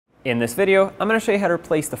In this video, I'm going to show you how to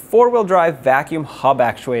replace the four-wheel drive vacuum hub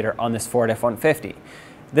actuator on this Ford F-150.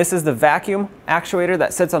 This is the vacuum actuator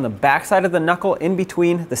that sits on the backside of the knuckle in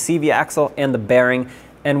between the CV axle and the bearing,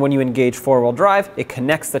 and when you engage four-wheel drive, it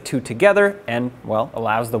connects the two together and, well,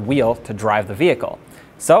 allows the wheel to drive the vehicle.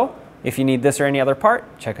 So, if you need this or any other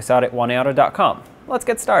part, check us out at oneauto.com. Let's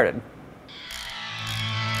get started.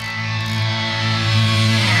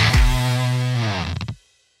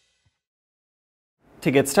 To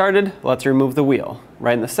get started, let's remove the wheel.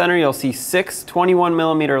 Right in the center, you'll see 6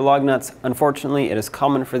 21mm lug nuts. Unfortunately, it is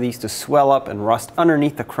common for these to swell up and rust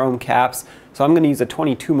underneath the chrome caps, so I'm going to use a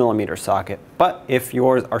 22mm socket. But if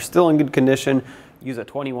yours are still in good condition, use a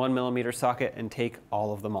 21mm socket and take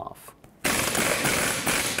all of them off.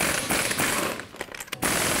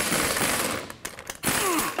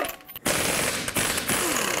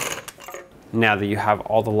 Now that you have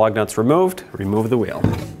all the lug nuts removed, remove the wheel.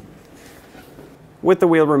 With the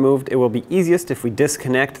wheel removed, it will be easiest if we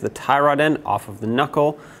disconnect the tie rod end off of the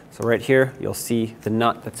knuckle. So right here, you'll see the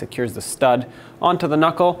nut that secures the stud onto the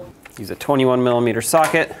knuckle. Use a 21mm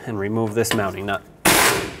socket and remove this mounting nut.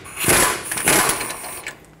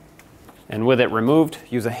 And with it removed,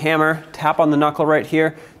 use a hammer, tap on the knuckle right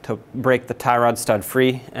here to break the tie rod stud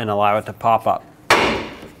free and allow it to pop up.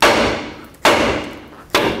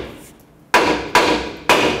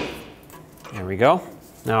 There we go.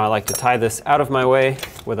 Now I like to tie this out of my way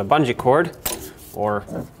with a bungee cord, or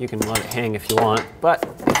you can let it hang if you want, but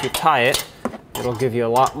if you tie it, it'll give you a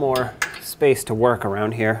lot more space to work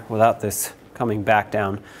around here without this coming back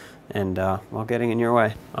down and well, getting in your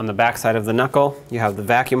way. On the back side of the knuckle, you have the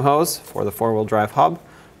vacuum hose for the four-wheel drive hub.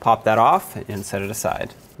 Pop that off and set it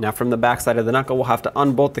aside. Now from the back side of the knuckle, we'll have to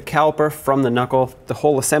unbolt the caliper from the knuckle, the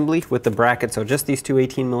whole assembly with the bracket, so just these two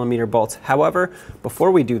 18mm bolts. However,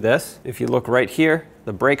 before we do this, if you look right here,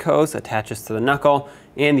 the brake hose attaches to the knuckle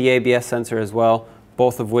and the ABS sensor as well,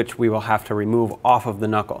 both of which we will have to remove off of the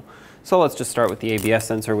knuckle. So let's just start with the ABS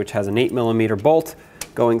sensor, which has an 8mm bolt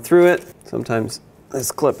going through it. Sometimes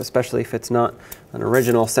this clip, especially if it's not an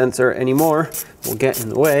original sensor anymore, will get in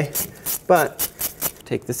the way, but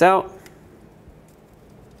take this out,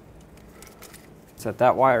 set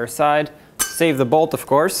that wire aside, save the bolt of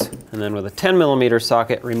course, and then with a 10mm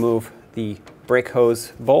socket remove the brake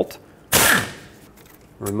hose bolt.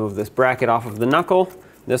 Remove this bracket off of the knuckle.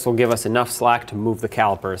 This will give us enough slack to move the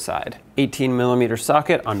caliper aside. 18mm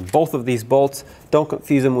socket on both of these bolts. Don't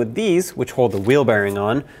confuse them with these, which hold the wheel bearing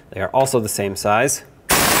on. They are also the same size.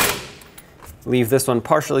 Leave this one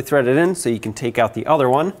partially threaded in so you can take out the other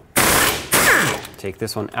one. Take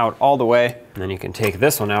this one out all the way, and then you can take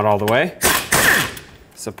this one out all the way.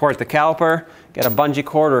 Support the caliper, get a bungee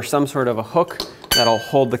cord or some sort of a hook that'll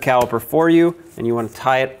hold the caliper for you, and you want to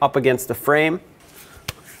tie it up against the frame.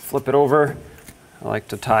 Flip it over. I like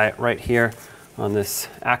to tie it right here on this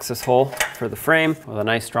axis hole for the frame with a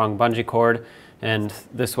nice strong bungee cord, and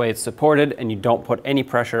this way it's supported and you don't put any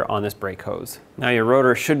pressure on this brake hose. Now your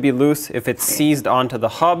rotor should be loose. If it's seized onto the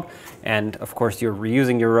hub, and of course you're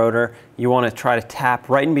reusing your rotor, you want to try to tap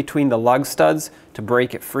right in between the lug studs to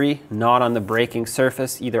break it free, not on the braking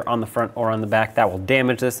surface, either on the front or on the back. That will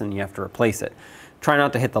damage this and you have to replace it. Try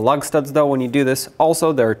not to hit the lug studs though when you do this.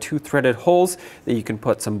 Also, there are two threaded holes that you can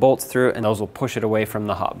put some bolts through, and those will push it away from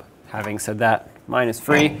the hub. Having said that, mine is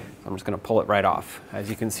free. I'm just going to pull it right off. As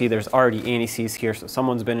you can see, there's already anti-seize here, so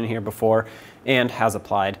someone's been in here before and has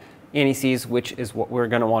applied anti-seize, which is what we're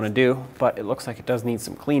going to want to do, but it looks like it does need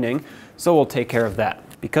some cleaning, so we'll take care of that.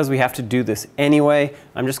 Because we have to do this anyway,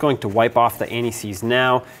 I'm just going to wipe off the anti-seize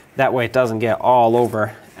now. That way it doesn't get all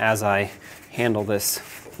over as I handle this.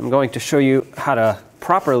 I'm going to show you how to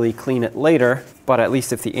properly clean it later, but at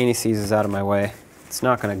least if the anti-seize is out of my way, it's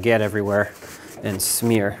not going to get everywhere and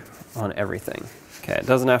smear on everything. Okay, it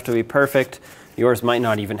doesn't have to be perfect. Yours might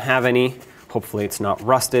not even have any. Hopefully it's not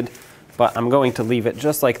rusted, but I'm going to leave it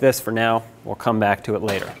just like this for now. We'll come back to it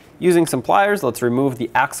later. Using some pliers, let's remove the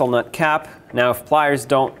axle nut cap. Now if pliers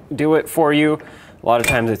don't do it for you, a lot of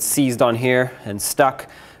times it's seized on here and stuck.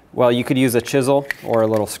 Well, you could use a chisel or a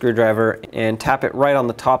little screwdriver and tap it right on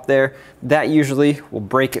the top there. That usually will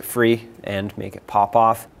break it free and make it pop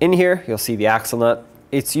off. In here, you'll see the axle nut.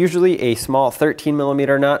 It's usually a small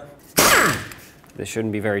 13mm nut. This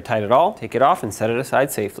shouldn't be very tight at all. Take it off and set it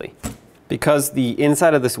aside safely. Because the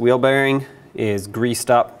inside of this wheel bearing is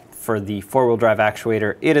greased up for the four-wheel drive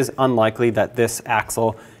actuator, it is unlikely that this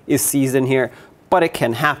axle is seized in here, but it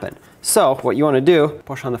can happen. So what you want to do,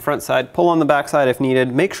 push on the front side, pull on the back side if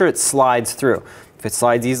needed, make sure it slides through. If it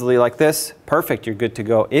slides easily like this, perfect, you're good to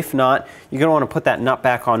go. If not, you're going to want to put that nut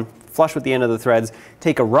back on flush with the end of the threads,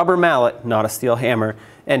 take a rubber mallet, not a steel hammer,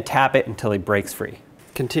 and tap it until it breaks free.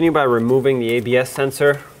 Continue by removing the ABS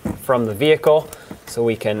sensor from the vehicle so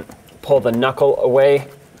we can pull the knuckle away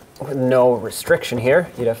with no restriction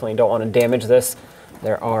here. You definitely don't want to damage this.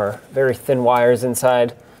 There are very thin wires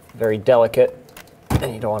inside, very delicate,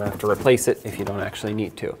 and you don't want to have to replace it if you don't actually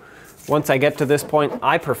need to. Once I get to this point,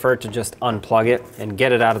 I prefer to just unplug it and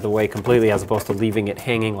get it out of the way completely as opposed to leaving it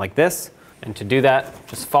hanging like this. And to do that,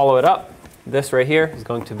 just follow it up. This right here is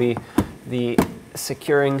going to be the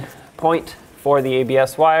securing point for the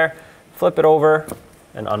ABS wire. Flip it over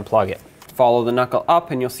and unplug it. Follow the knuckle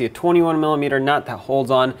up and you'll see a 21mm nut that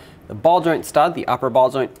holds on the ball joint stud, the upper ball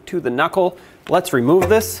joint, to the knuckle. Let's remove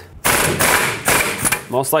this.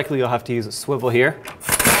 Most likely you'll have to use a swivel here.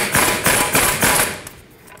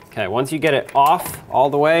 Okay, once you get it off all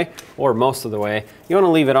the way, or most of the way, you want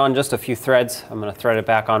to leave it on just a few threads. I'm going to thread it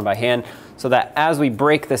back on by hand so that as we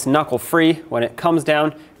break this knuckle free, when it comes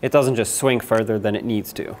down, it doesn't just swing further than it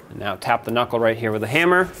needs to. And now tap the knuckle right here with a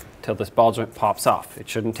hammer till this ball joint pops off. It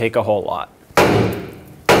shouldn't take a whole lot.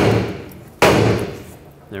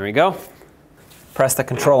 There we go. Press the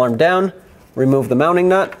control arm down, remove the mounting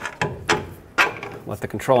nut, let the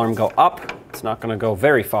control arm go up. It's not going to go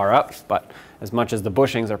very far up, but as much as the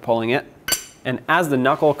bushings are pulling it. And as the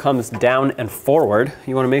knuckle comes down and forward,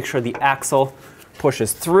 you want to make sure the axle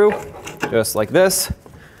pushes through, just like this.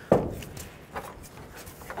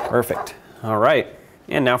 Perfect. All right.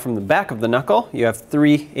 And now from the back of the knuckle, you have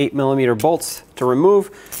 3 8mm bolts to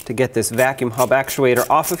remove to get this vacuum hub actuator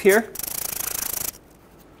off of here.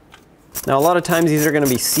 Now a lot of times these are going to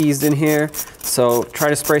be seized in here, so try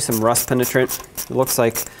to spray some rust penetrant. It looks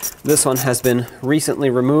like this one has been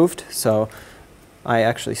recently removed, so I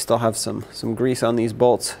actually still have some grease on these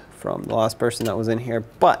bolts from the last person that was in here,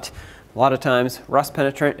 but a lot of times rust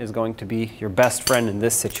penetrant is going to be your best friend in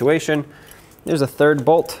this situation. There's a third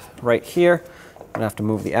bolt right here. I'm going to have to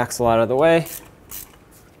move the axle out of the way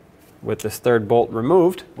with this third bolt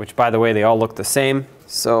removed, which by the way, they all look the same.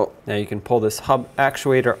 So now you can pull this hub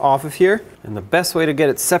actuator off of here. And the best way to get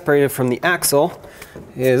it separated from the axle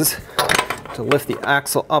is to lift the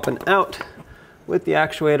axle up and out with the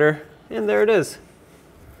actuator, and there it is.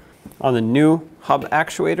 On the new hub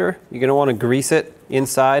actuator, you're going to want to grease it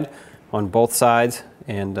inside on both sides.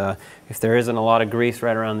 And if there isn't a lot of grease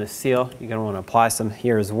right around this seal, you're going to want to apply some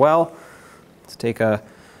here as well. Let's take a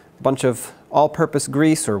bunch of all-purpose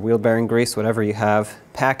grease or wheel bearing grease, whatever you have,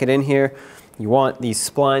 pack it in here. You want these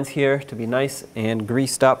splines here to be nice and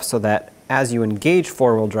greased up so that as you engage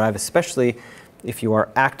four-wheel drive, especially if you are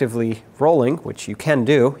actively rolling, which you can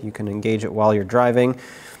do, you can engage it while you're driving,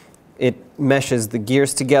 it meshes the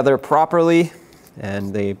gears together properly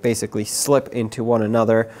and they basically slip into one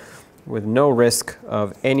another with no risk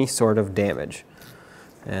of any sort of damage.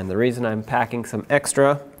 And the reason I'm packing some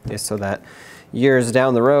extra is so that years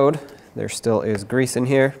down the road, there still is grease in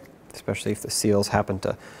here, especially if the seals happen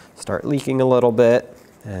to start leaking a little bit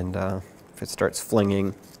and if it starts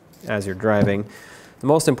flinging as you're driving. The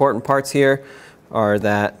most important parts here are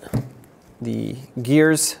that the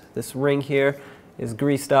gears, this ring here, is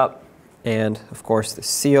greased up, and of course the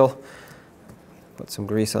seal. Put some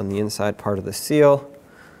grease on the inside part of the seal.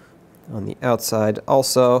 On the outside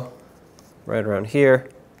also, right around here.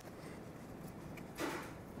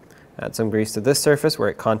 Add some grease to this surface where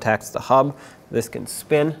it contacts the hub. This can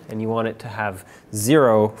spin and you want it to have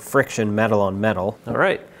zero friction metal on metal. All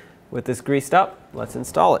right, with this greased up, let's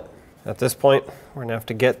install it. At this point, we're gonna have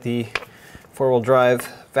to get the four-wheel drive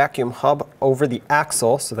vacuum hub over the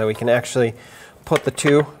axle so that we can actually put the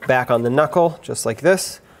two back on the knuckle, just like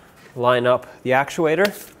this. Line up the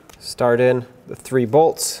actuator, start in the 3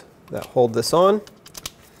 bolts that hold this on.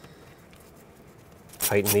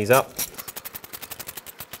 Tighten these up.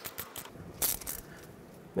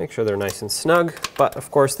 Make sure they're nice and snug, but of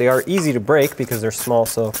course they are easy to break because they're small,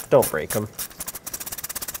 so don't break them.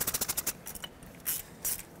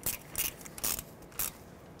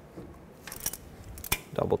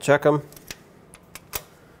 Double check them.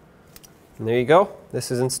 And there you go, this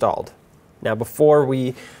is installed. Now before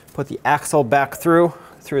we put the axle back through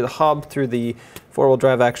the hub, through the four-wheel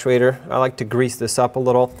drive actuator, I like to grease this up a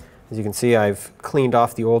little. As you can see, I've cleaned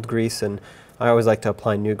off the old grease, and I always like to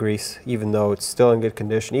apply new grease even though it's still in good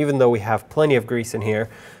condition. Even though we have plenty of grease in here,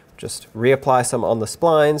 just reapply some on the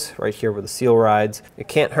splines right here where the seal rides. It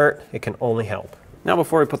can't hurt, it can only help. Now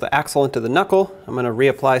before we put the axle into the knuckle, I'm going to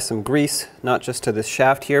reapply some grease, not just to this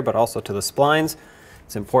shaft here, but also to the splines.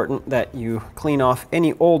 It's important that you clean off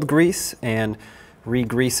any old grease and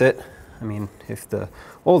re-grease it. I mean, if the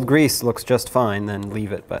old grease looks just fine, then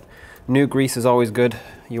leave it, but new grease is always good.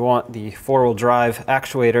 You want the four-wheel drive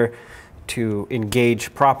actuator to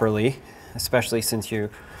engage properly, especially since you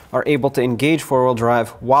are able to engage four-wheel drive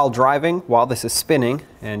while driving, while this is spinning,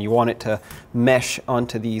 and you want it to mesh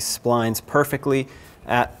onto these splines perfectly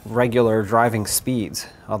at regular driving speeds.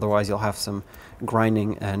 Otherwise, you'll have some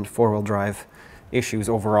grinding and four-wheel drive issues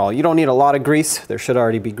overall. You don't need a lot of grease. There should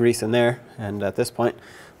already be grease in there. And at this point,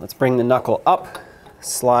 let's bring the knuckle up,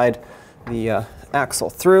 slide the axle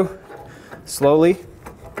through slowly.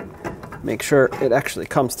 Make sure it actually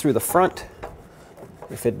comes through the front.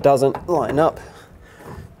 If it doesn't line up,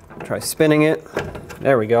 try spinning it.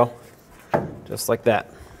 There we go, just like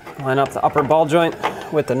that. Line up the upper ball joint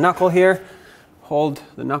with the knuckle here. Hold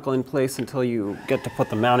the knuckle in place until you get to put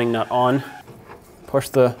the mounting nut on. Push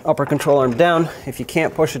the upper control arm down. If you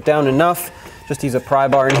can't push it down enough, just use a pry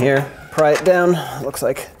bar in here. Pry it down. Looks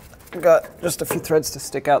like I've got just a few threads to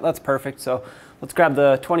stick out. That's perfect. So let's grab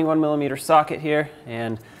the 21mm socket here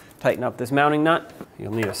and tighten up this mounting nut.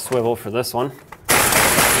 You'll need a swivel for this one.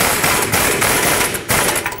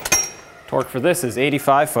 Torque for this is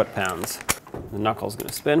 85 foot-pounds. The knuckle's going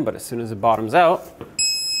to spin, but as soon as it bottoms out,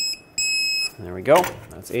 there we go,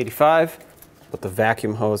 that's 85. Put the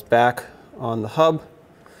vacuum hose back on the hub,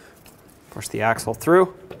 push the axle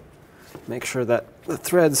through, make sure that the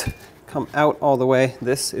threads come out all the way.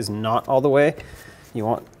 This is not all the way. You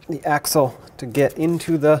want the axle to get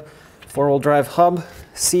into the four-wheel drive hub,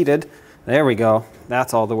 seated. There we go,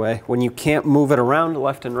 that's all the way. When you can't move it around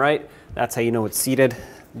left and right, that's how you know it's seated.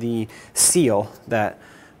 The seal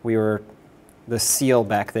the seal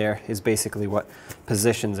back there is basically what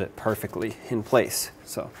positions it perfectly in place.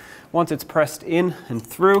 So once it's pressed in and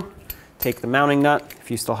through, take the mounting nut. If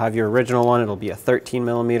you still have your original one, it'll be a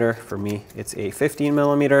 13mm. For me, it's a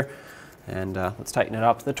 15mm. And let's tighten it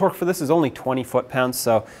up. The torque for this is only 20 foot-pounds,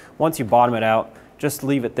 so once you bottom it out, just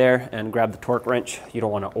leave it there and grab the torque wrench. You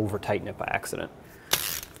don't want to over-tighten it by accident.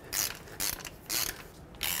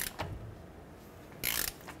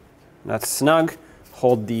 That's snug.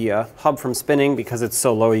 Hold the hub from spinning. Because it's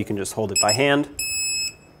so low, you can just hold it by hand.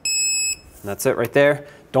 And that's it right there.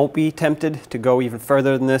 Don't be tempted to go even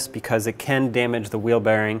further than this because it can damage the wheel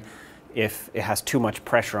bearing if it has too much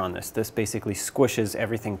pressure on this. This basically squishes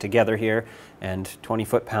everything together here, and 20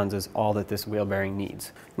 foot-pounds is all that this wheel bearing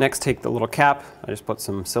needs. Next, take the little cap. I just put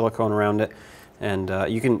some silicone around it, and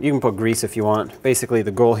you can put grease if you want. Basically,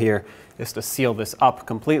 the goal here is to seal this up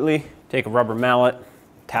completely. Take a rubber mallet,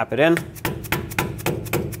 tap it in.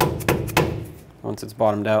 Once it's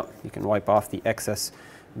bottomed out, you can wipe off the excess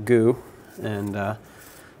goo, and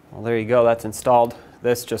well, there you go, that's installed.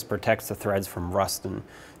 This just protects the threads from rust and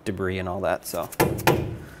debris and all that, so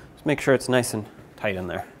just make sure it's nice and tight in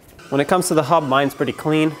there. When it comes to the hub, mine's pretty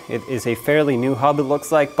clean. It is a fairly new hub, it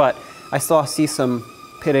looks like, but I still see some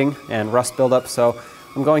pitting and rust buildup, so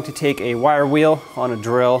I'm going to take a wire wheel on a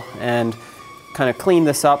drill and kind of clean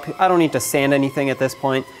this up. I don't need to sand anything at this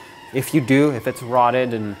point. If you do, if it's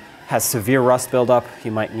rotted and has severe rust buildup,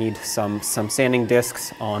 you might need some sanding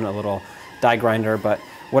discs on a little die grinder, but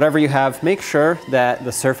whatever you have, make sure that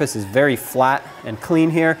the surface is very flat and clean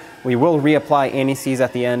here. We will reapply anti-seize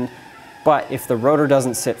at the end, but if the rotor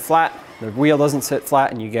doesn't sit flat, the wheel doesn't sit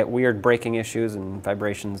flat, and you get weird braking issues and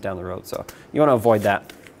vibrations down the road. So you want to avoid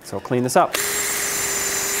that. So clean this up.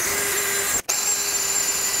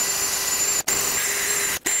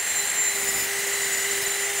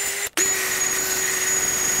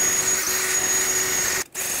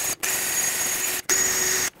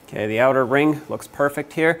 Okay, the outer ring looks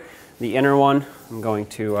perfect here. The inner one, I'm going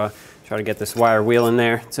to try to get this wire wheel in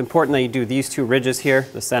there. It's important that you do these two ridges here,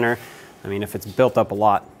 the center. I mean, if it's built up a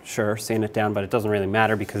lot, sure, sand it down, but it doesn't really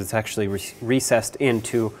matter because it's actually recessed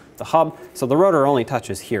into the hub. So the rotor only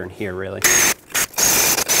touches here and here, really.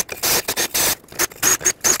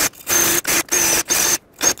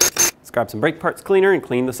 Let's grab some brake parts cleaner and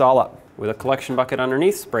clean this all up. With a collection bucket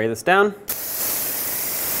underneath, spray this down.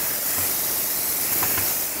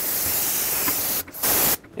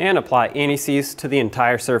 And apply anti-seize to the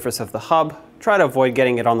entire surface of the hub. Try to avoid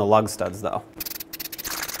getting it on the lug studs though.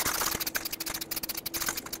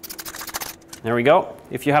 There we go.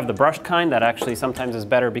 If you have the brushed kind, that actually sometimes is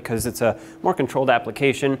better because it's a more controlled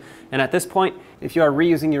application. And at this point, if you are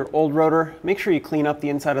reusing your old rotor, make sure you clean up the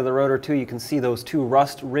inside of the rotor too. You can see those two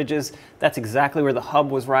rust ridges. That's exactly where the hub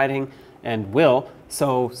was riding and will.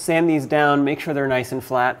 So sand these down, make sure they're nice and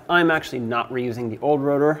flat. I'm actually not reusing the old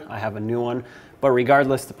rotor. I have a new one. But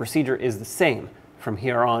regardless, the procedure is the same from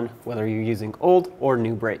here on, whether you're using old or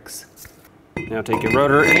new brakes. Now take your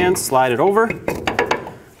rotor and slide it over.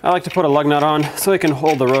 I like to put a lug nut on so it can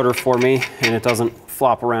hold the rotor for me and it doesn't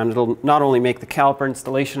flop around. It'll not only make the caliper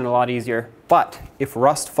installation a lot easier, But if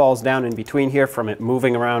rust falls down in between here from it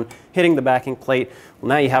moving around, hitting the backing plate, well,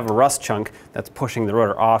 now you have a rust chunk that's pushing the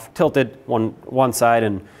rotor off, tilted one side,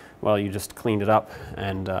 and well, you just cleaned it up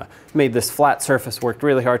and made this flat surface, worked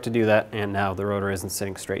really hard to do that, and now the rotor isn't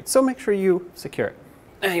sitting straight. So make sure you secure it.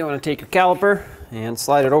 Now you want to take your caliper and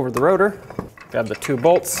slide it over the rotor. Grab the 2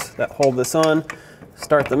 bolts that hold this on,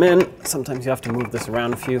 start them in. Sometimes you have to move this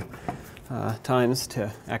around a few times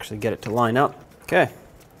to actually get it to line up. Okay,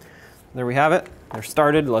 there we have it. They're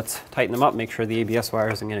started. Let's tighten them up, make sure the ABS wire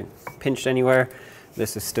isn't getting pinched anywhere.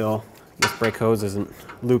 This brake hose isn't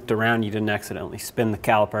looped around. You didn't accidentally spin the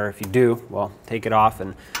caliper. If you do, well, take it off,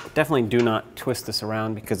 and definitely do not twist this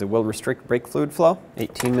around because it will restrict brake fluid flow.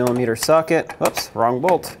 18mm socket. Whoops, wrong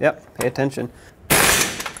bolt. Yep, pay attention.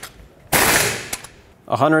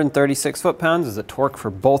 136 foot-pounds is the torque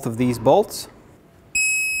for both of these bolts.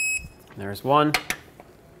 There's 1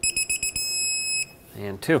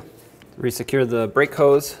 and 2. Resecure the brake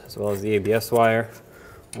hose as well as the ABS wire.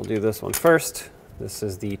 We'll do this one first. This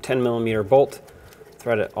is the 10mm bolt.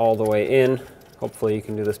 Thread it all the way in. Hopefully you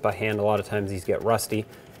can do this by hand. A lot of times these get rusty.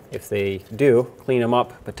 If they do, clean them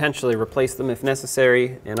up, potentially replace them if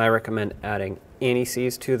necessary, and I recommend adding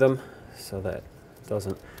anti-seize to them so that it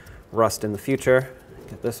doesn't rust in the future.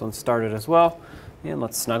 Get this one started as well, and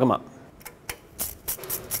let's snug them up.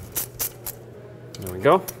 There we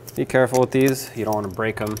go. Be careful with these. You don't want to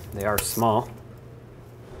break them. They are small.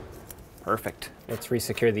 Perfect. Let's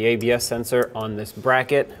resecure the ABS sensor on this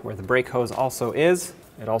bracket where the brake hose also is.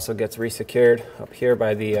 It also gets resecured up here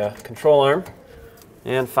by the control arm.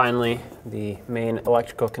 And finally, the main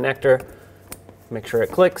electrical connector. Make sure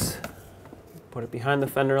it clicks. Put it behind the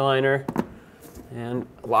fender liner and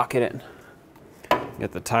lock it in.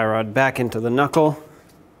 Get the tie rod back into the knuckle.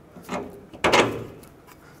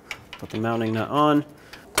 Put the mounting nut on.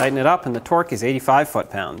 Tighten it up, and the torque is 85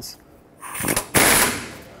 foot-pounds.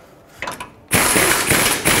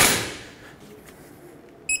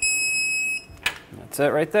 That's it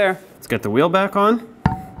right there. Let's get the wheel back on.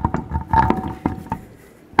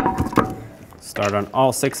 Start on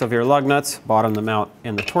all 6 of your lug nuts, bottom them out,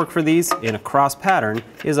 and the torque for these in a cross pattern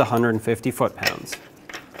is 150 foot-pounds.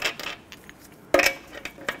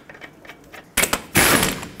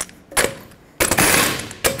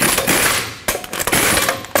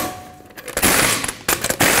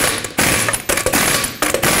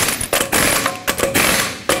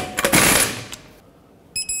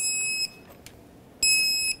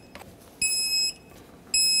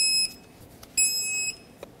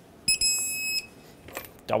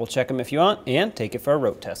 Double check them if you want, and take it for a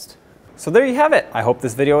road test. So there you have it. I hope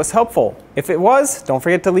this video was helpful. If it was, don't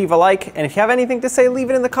forget to leave a like, and if you have anything to say, leave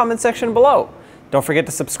it in the comment section below. Don't forget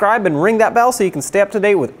to subscribe and ring that bell so you can stay up to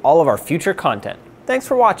date with all of our future content. Thanks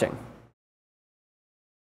for watching.